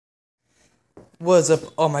What's up,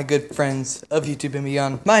 all my good friends of YouTube and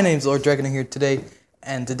beyond? My name's Lord Dragon here today,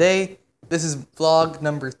 and today, this is vlog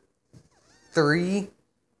number 3.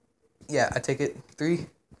 Yeah, I take it, 3.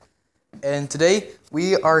 And today,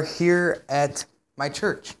 we are here at my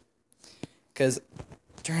church. Because,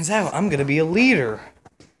 turns out, I'm gonna be a leader.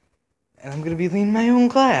 And I'm gonna be leading my own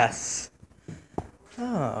class.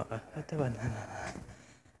 Oh,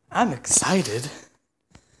 I'm excited.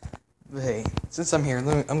 But hey, since I'm here,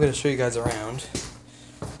 I'm gonna show you guys around.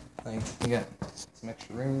 Like, we got some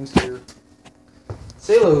extra rooms here.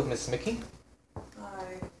 Say hello, Miss Mickey.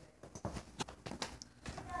 Hi.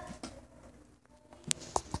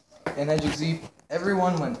 And as you can see,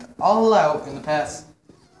 everyone went all out in the past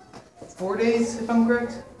 4 days, if I'm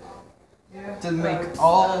correct, Yeah. to make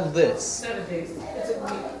all this. 7 days. It's a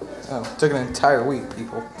week. Oh, it took an entire week,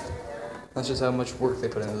 people. That's just how much work they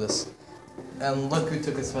put into this. And look who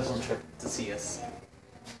took a special trip to see us.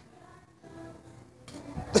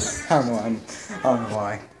 I don't know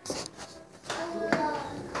why.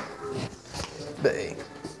 But hey,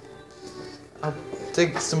 I'll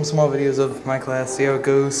take some small videos of my class, see how it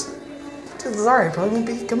goes. Zari probably won't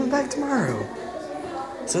be coming back tomorrow,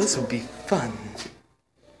 so this will be fun.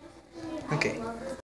 Okay.